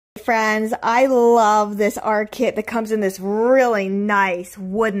Friends, I love this art kit that comes in this really nice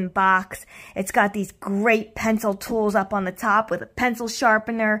wooden box. It's got these great pencil tools up on the top with a pencil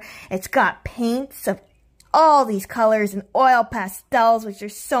sharpener. It's got paints of all these colors and oil pastels, which are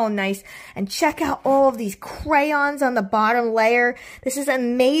so nice. And check out all of these crayons on the bottom layer. This is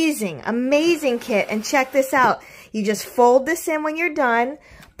amazing, amazing kit. And check this out. You just fold this in when you're done,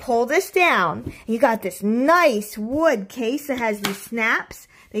 pull this down. You got this nice wood case that has these snaps.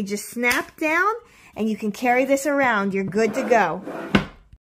 They just snap down and you can carry this around. You're good to go.